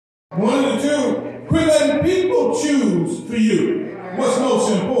One of the two, quit letting people choose for you what's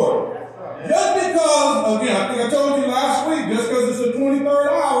most important. Just because, again, I think I told you last week, just because it's the 23rd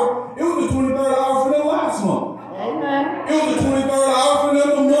hour, it was the 23rd hour for them last month. Amen. It was the 23rd hour for them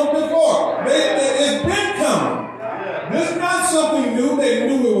the month before. It's been coming. This is not something new. They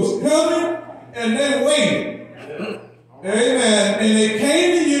knew it was coming, and they waited. Amen. And they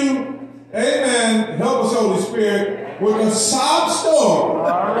came to you, amen, help us, Holy Spirit, with a sob story.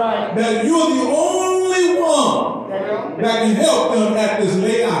 All right. That you're the only one that can help them at this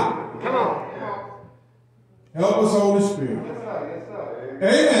late hour. Come on. Help us, Holy Spirit.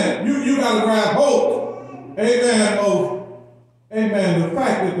 Amen. You got to grab hold, amen, of, amen, the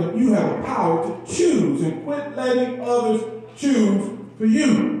fact that you have a power to choose and quit letting others choose for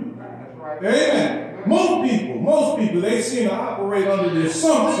you. Amen. Most people, they seem to operate under the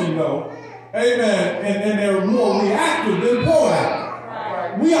assumption, though, amen, and they're more reactive than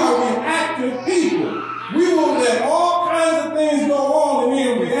proactive. We are reactive people. We will let all kinds of things go on and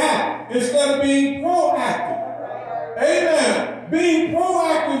then react instead of being proactive. Amen. Being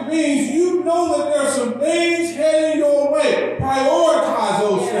proactive means you know that there are some things heading your way. Prioritize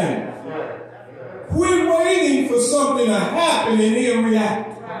those things. Quit waiting for something to happen and then react.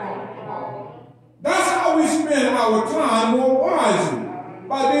 That's how we spend our time more wisely.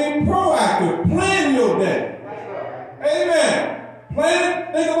 By being proactive. Plan your day. Amen. Plan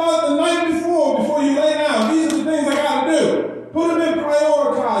it. Think about it the night before you lay down. These are the things I got to do. Put them in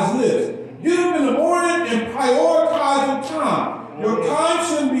prioritized lists. Get up in the morning and prioritize your time. Your time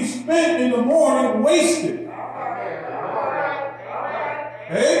shouldn't be spent in the morning wasted.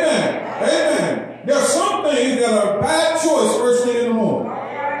 Amen. Amen. There are some things that are a bad choice first thing in the morning.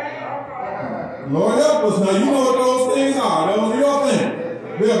 Lord help us. Now you know what those things are. Those are your things.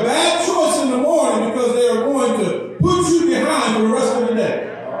 They're a bad choice in the morning because they are going to put you behind for the rest of the day.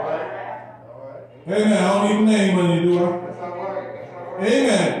 Amen. I don't even name money, do I?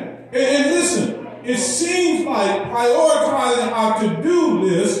 Amen. And listen, it seems like prioritizing our to-do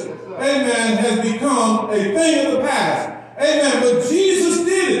list, amen, has become a thing of the past. Amen. But Jesus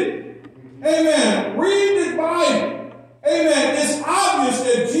did it. Amen. Read the Bible. Amen. It's obvious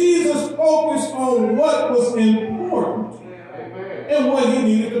that Jesus focused on what was important and what he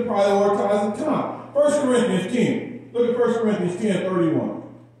needed to prioritize the time. 1 Corinthians 10. Look at 1 Corinthians 10:31.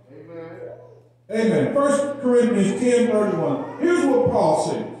 Amen. 1 Corinthians 10:31. Here's what Paul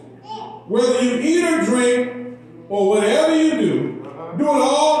says. Whether you eat or drink or whatever you do, do it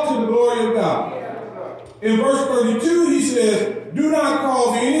all to the glory of God. In verse 32, he says, do not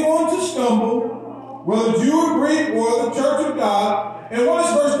cause anyone to stumble, whether Jew or Greek or the church of God. And watch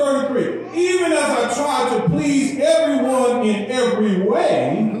verse 33. Even as I try to please everyone in every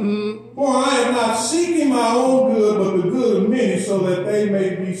way, for I am not seeking my own good, but the good of many, so that they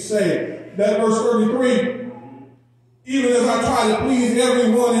may be saved. That verse 33, even as I try to please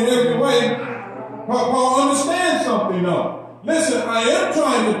everyone in every way, Paul understands something though. Listen, I am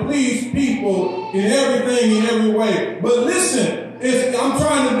trying to please people in everything, in every way. But listen, I'm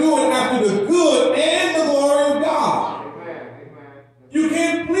trying to do it after the good and the glory of God. You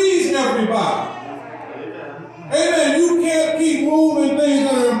can't please everybody. Amen. You can't keep moving things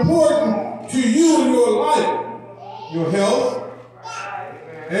that are important to you in your life. Your health.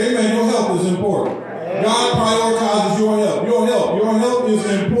 Amen. Your health is important. God prioritizes your health. Your health is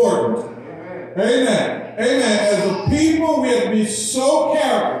important. Amen. Amen. As a people, we have to be so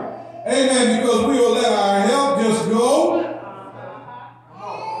careful. Amen. Because we will let our health just go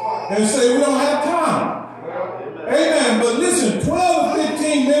and say we don't have time. Amen. But listen, 12 to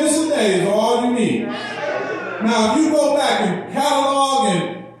 15 minutes a day is all you need. Now, if you go back and catalog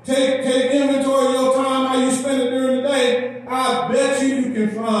and take inventory of your time, how you spend it during the day, I bet you can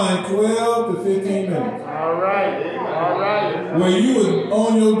find 12 to 15 minutes. All right. All right. Where you would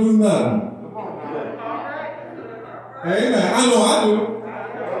on your do nothing. Amen. I know I do.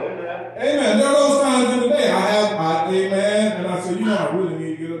 Amen. There are those times in the day amen, and I say, you know, I really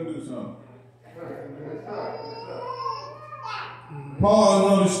need to get up and do something. Paul is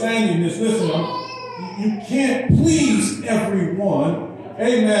understanding this. Listen, you can't please everyone,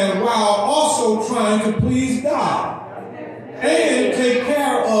 amen, while also trying to please God and take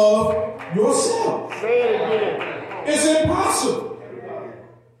care of yourself. It's impossible.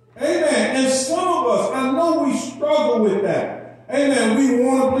 Amen. And some of us, I know we struggle with that. Amen. We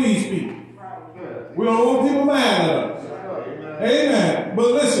want to please people. We don't want people mad at us. Amen.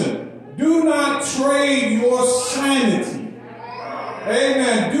 But listen, do not trade your sanity.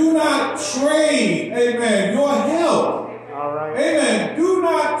 Amen. Do not trade, amen, your health. All right. Amen. Do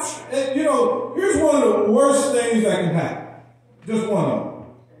not, here's one of the worst things that can happen. Just one of them.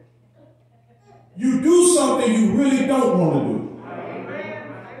 you do something you really don't want to do.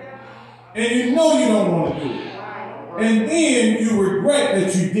 And you know you don't want to do it. And then you regret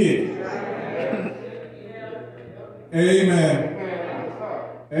that you did it. Amen.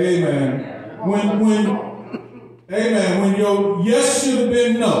 Amen. When your yes should have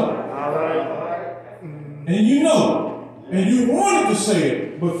been no. And you know, and you wanted to say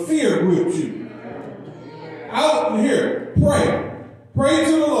it, but fear gripped you. Out here, pray. Pray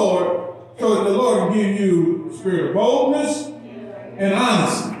to the Lord so that the Lord can give you a spirit of boldness and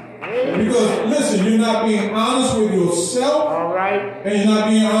honesty. Because, listen, you're not being honest with yourself. All right. And you're not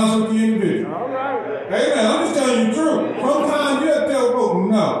being honest with the individual. All right. Amen. I'm just telling you the truth. Sometimes you have to tell folks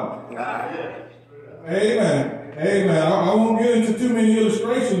no. Amen. Amen. I won't get into too many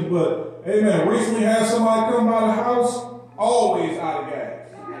illustrations, but amen. Recently had somebody come by the house, always out of gas.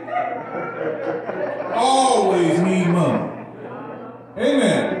 Always need money.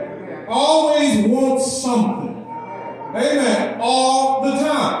 Amen. Always want something. Amen. All the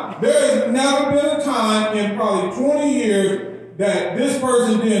time. There has never been a time in probably 20 years that this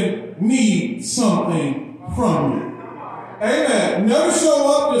person didn't need something from you. Amen. Never show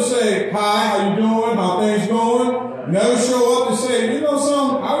up to say, hi, how you doing? How things going? Never show up to say, you know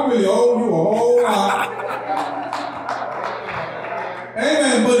something? I really owe you a whole lot.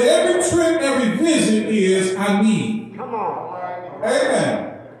 Amen. But every trip, every visit is, I need. Come on.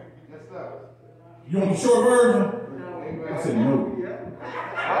 Amen. You want the short version? I said no.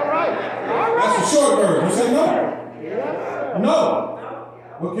 All right. That's the short version. You said no? Yes. No.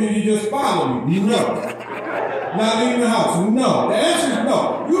 Well, can you just follow me? No. Not leaving the house? No. The answer is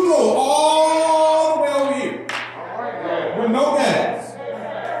no. You go all the way over here with no gas.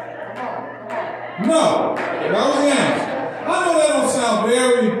 No. That was the answer. I know that don't sound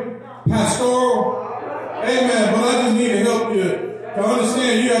very pastoral. Amen. But I just need to help you to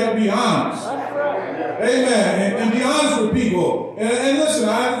understand you have to be honest. Amen. And be honest with people. And listen,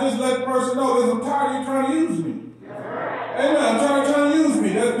 I just let the person know that I'm tired of you trying to use me. Amen. I'm trying to use me.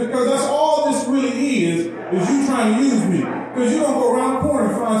 That's because that's all this really is you trying to use me. Because you don't go around the corner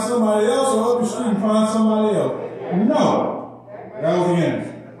and find somebody else or up the street and find somebody else. No. That was the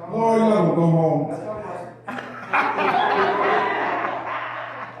answer. Lord, let them go home.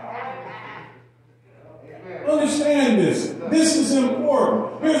 Understand this. This is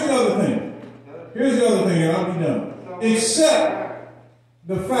important. Here's the other thing. And I'll be done. Accept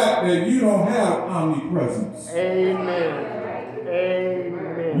the fact that you don't have omnipresence. Amen.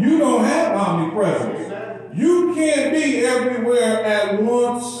 Amen. You don't have omnipresence. You can't be everywhere at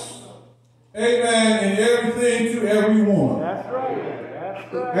once. Amen. And everything to everyone. That's right.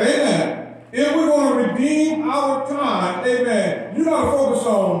 That's right. Amen. If we're going to redeem our time, amen, you got to focus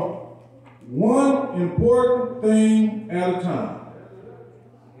on one important thing at a time.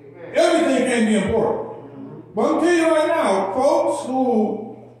 Everything can be important. But I'm telling you right now, folks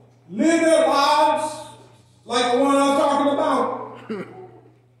who live their lives like the one I'm talking about,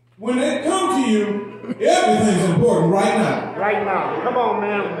 when they come to you, everything's important right now. Right now. Come on,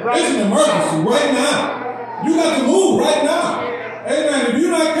 man. Right. It's an emergency right now. You got to move right now. Amen. If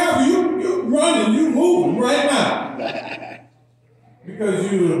you're not careful, you running, you moving right now.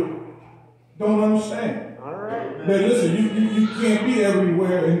 Because you don't understand. All right. That listen, you can't be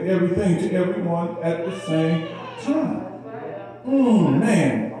everywhere and everything to everyone at the same time.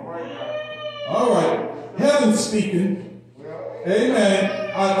 Man. All right. Heaven speaking.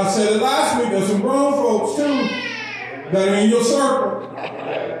 Amen. I said it last week. There's some grown folks too that are in your circle.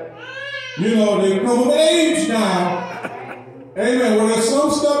 You know, they come of age now. Amen. Well, there's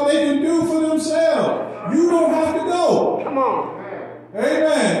some stuff they can do for themselves. You don't have to go. Come on.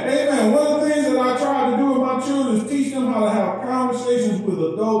 Amen. Amen. One of the things that I try to do with my children is teach them how to have conversations with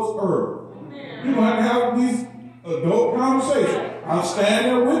adults early. You don't have to have these adult conversations. I'll stand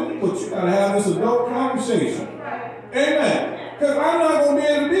there with you, but you got to have this adult conversation. Amen. Because I'm not going to be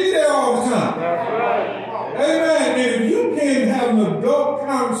able to be there all the time. That's right. Amen. And if you can't have an adult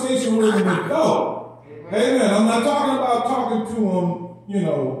conversation with an adult, amen, I'm not talking about talking to them, you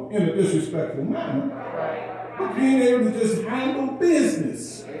know, in a disrespectful manner, but being able to just handle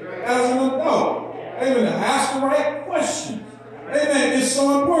business as an adult. Amen. To ask the right questions. Amen. It's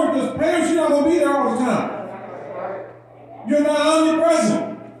so important because parents, you're not going to be there all the time. You're not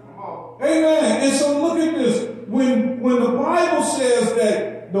omnipresent. Amen. And so look at this. When the Bible says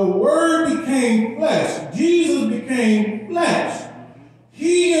that the Word became flesh, Jesus became flesh,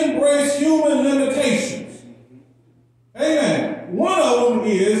 He embraced human limitations. Amen. One of them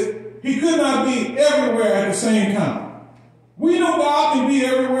is He could not be everywhere at the same time. We know God can be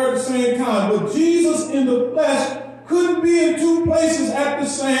everywhere at the same time, but Jesus in the flesh couldn't be in two places at the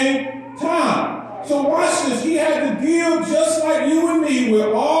same time. So watch this. He had to deal just like you and me with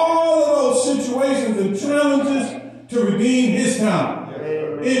all of those situations and challenges to redeem his time,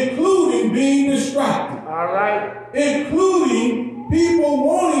 including being distracted, All right. including people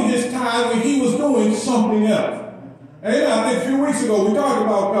wanting his time when he was doing something else. Amen. I think a few weeks ago we talked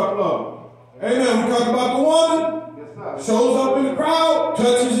about a couple of them. Amen. We talked about the woman, shows up in the crowd,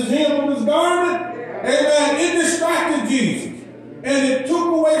 touches his hem of his garment. Amen. It distracted Jesus. And it took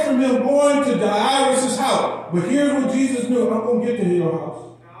away from him going to Jairus' house. But here's what Jesus knew. I'm going to get to your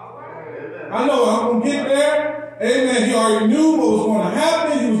house. I know I'm going to get there. Amen. He already knew what was going to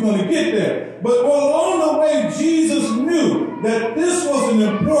happen. He was going to get there. But along the way, Jesus knew that this was an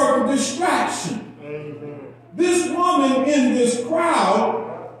important distraction. This woman in this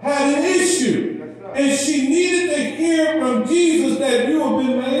crowd had an issue. And she needed to hear from Jesus that you have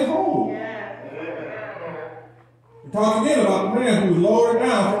been made whole. We talked again about the man who was lowered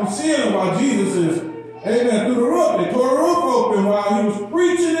down from the ceiling while Jesus is, amen, through the roof. They tore the roof open while he was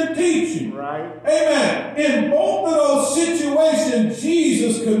preaching and teaching. Right. Amen. In both of those situations,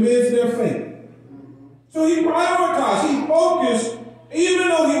 Jesus commends their faith. So he prioritized, he focused, even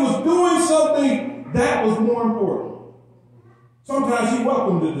though he was doing something that was more important. Sometimes he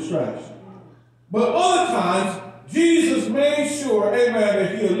welcomed the distraction. But other times, Jesus made sure, amen,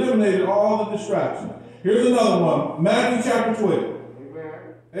 that he eliminated all the distractions. Here's another one, Matthew chapter 12.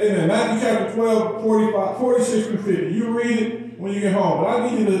 Amen. Matthew chapter 12, 46 through 50. You read it when you get home. But I'll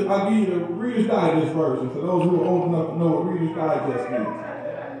give you the Reader's Digest version for those who are old enough to know what Reader's Digest means.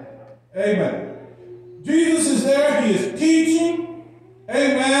 Amen. Jesus is there. He is teaching.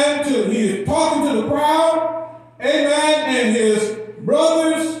 Amen. He is talking to the crowd. Amen. And his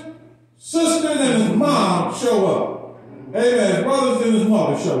brothers, sisters, and his mom show up. Amen. His brothers and his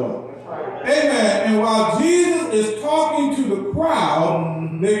mother show up. Amen. And while Jesus is talking to the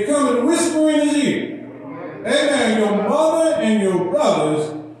crowd, they come and whisper in his ear. Amen. Your mother and your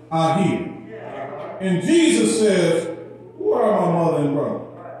brothers are here. And Jesus says, who are my mother and brother?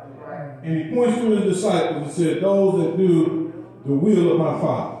 And he points to his disciples and said, those that do the will of my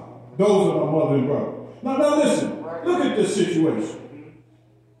Father. Those are my mother and brother. Now listen. Look at this situation.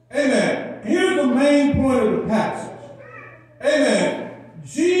 Amen. Here's the main point of the passage. Amen.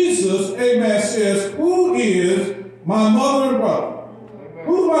 Jesus, amen, says, who is my mother and brother?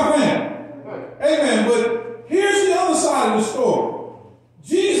 Who's my family? Amen. But here's the other side of the story.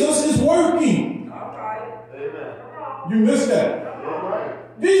 Jesus is working. All right. Amen. You missed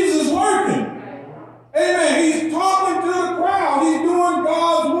that. Jesus is working. Amen. He's talking to the crowd. He's doing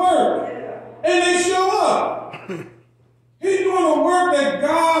God's work. And they show up. He's doing the work that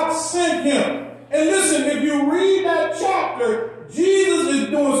God sent him. And listen, if you read that chapter, Jesus is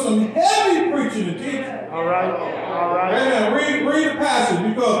doing some heavy preaching and teaching. All right. All right. Amen. Read the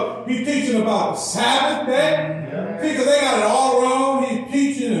passage because he's teaching about the Sabbath day. See, because they got it all wrong. He's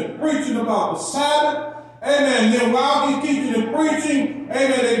teaching and preaching about the Sabbath. Amen. Then while he's teaching and preaching,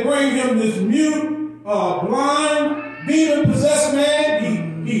 amen, they bring him this mute, blind, demon-possessed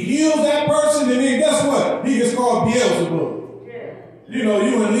man. He heals that person, and then guess what? He gets called Beelzebub. You know,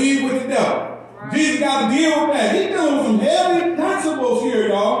 you in league with the devil. Jesus got to deal with that. He's doing some heavy principles here,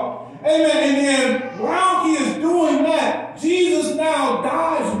 y'all. Amen. And then while he is doing that, Jesus now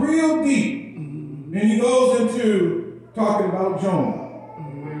dives real deep. And he goes into talking about Jonah.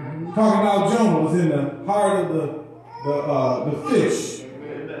 Talking about Jonah was in the heart of the fish.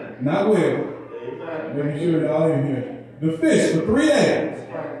 Not whale. Making sure y'all in here. The fish for 3 days.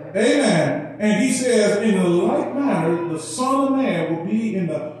 Amen. And he says, in the like manner, the Son of Man will be in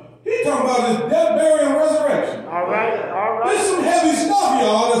the... He's talking about his death, burial, and resurrection. All right. All right. There's some heavy stuff,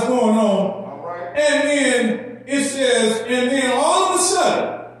 y'all, that's going on. And then it says, and then all of a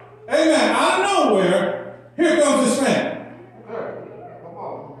sudden, amen, out of nowhere, here comes this man.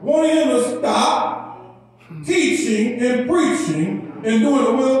 Wanting him to stop teaching and preaching and doing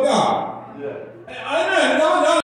the will of God. Amen. Y'all